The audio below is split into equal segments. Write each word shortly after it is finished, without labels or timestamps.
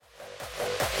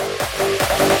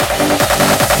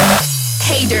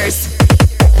haters.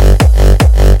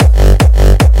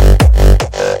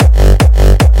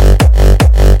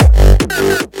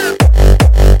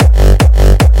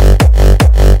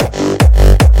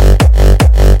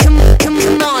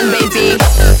 Come on, baby.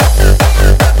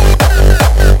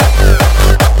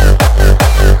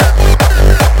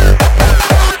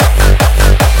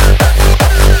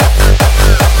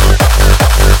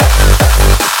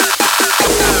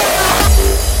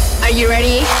 Are you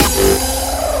ready?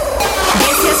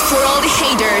 This is for all the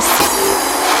haters.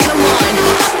 Come on.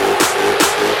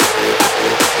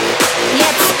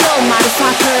 Let's go,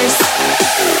 motherfuckers.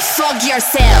 Fuck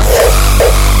yourself.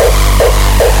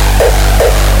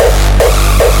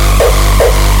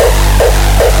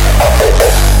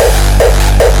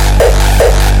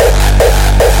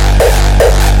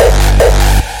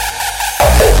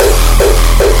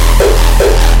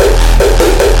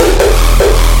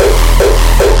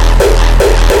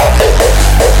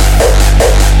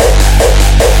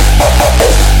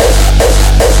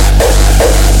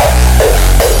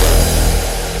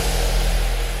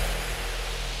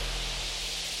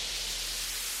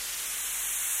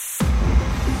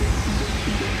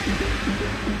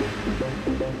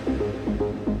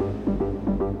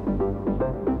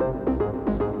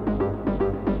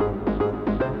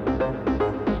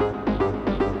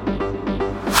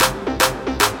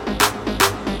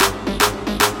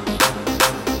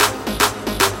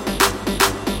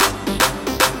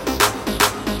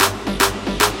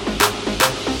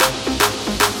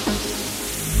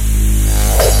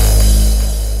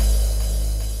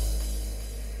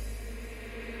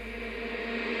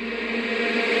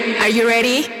 Are you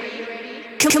ready?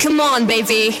 Come on,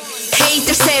 baby.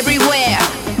 Haters everywhere,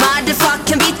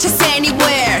 motherfucking bitches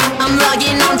anywhere. I'm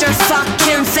logging on your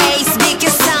fucking face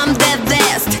because I'm the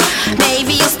best.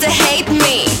 Maybe you used to hate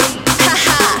me.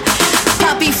 Haha,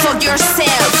 puppy, fuck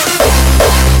yourself.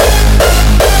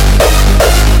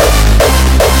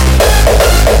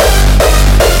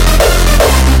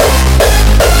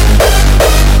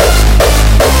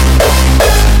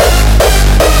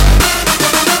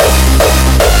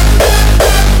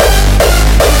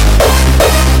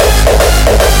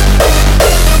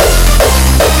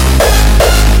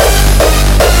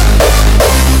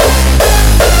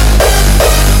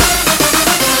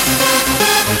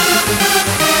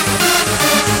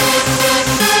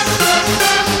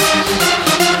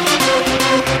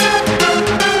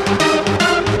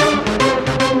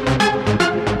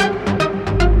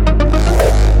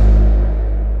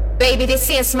 Baby, this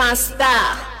is my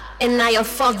style, and I'll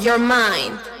fuck your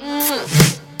mind.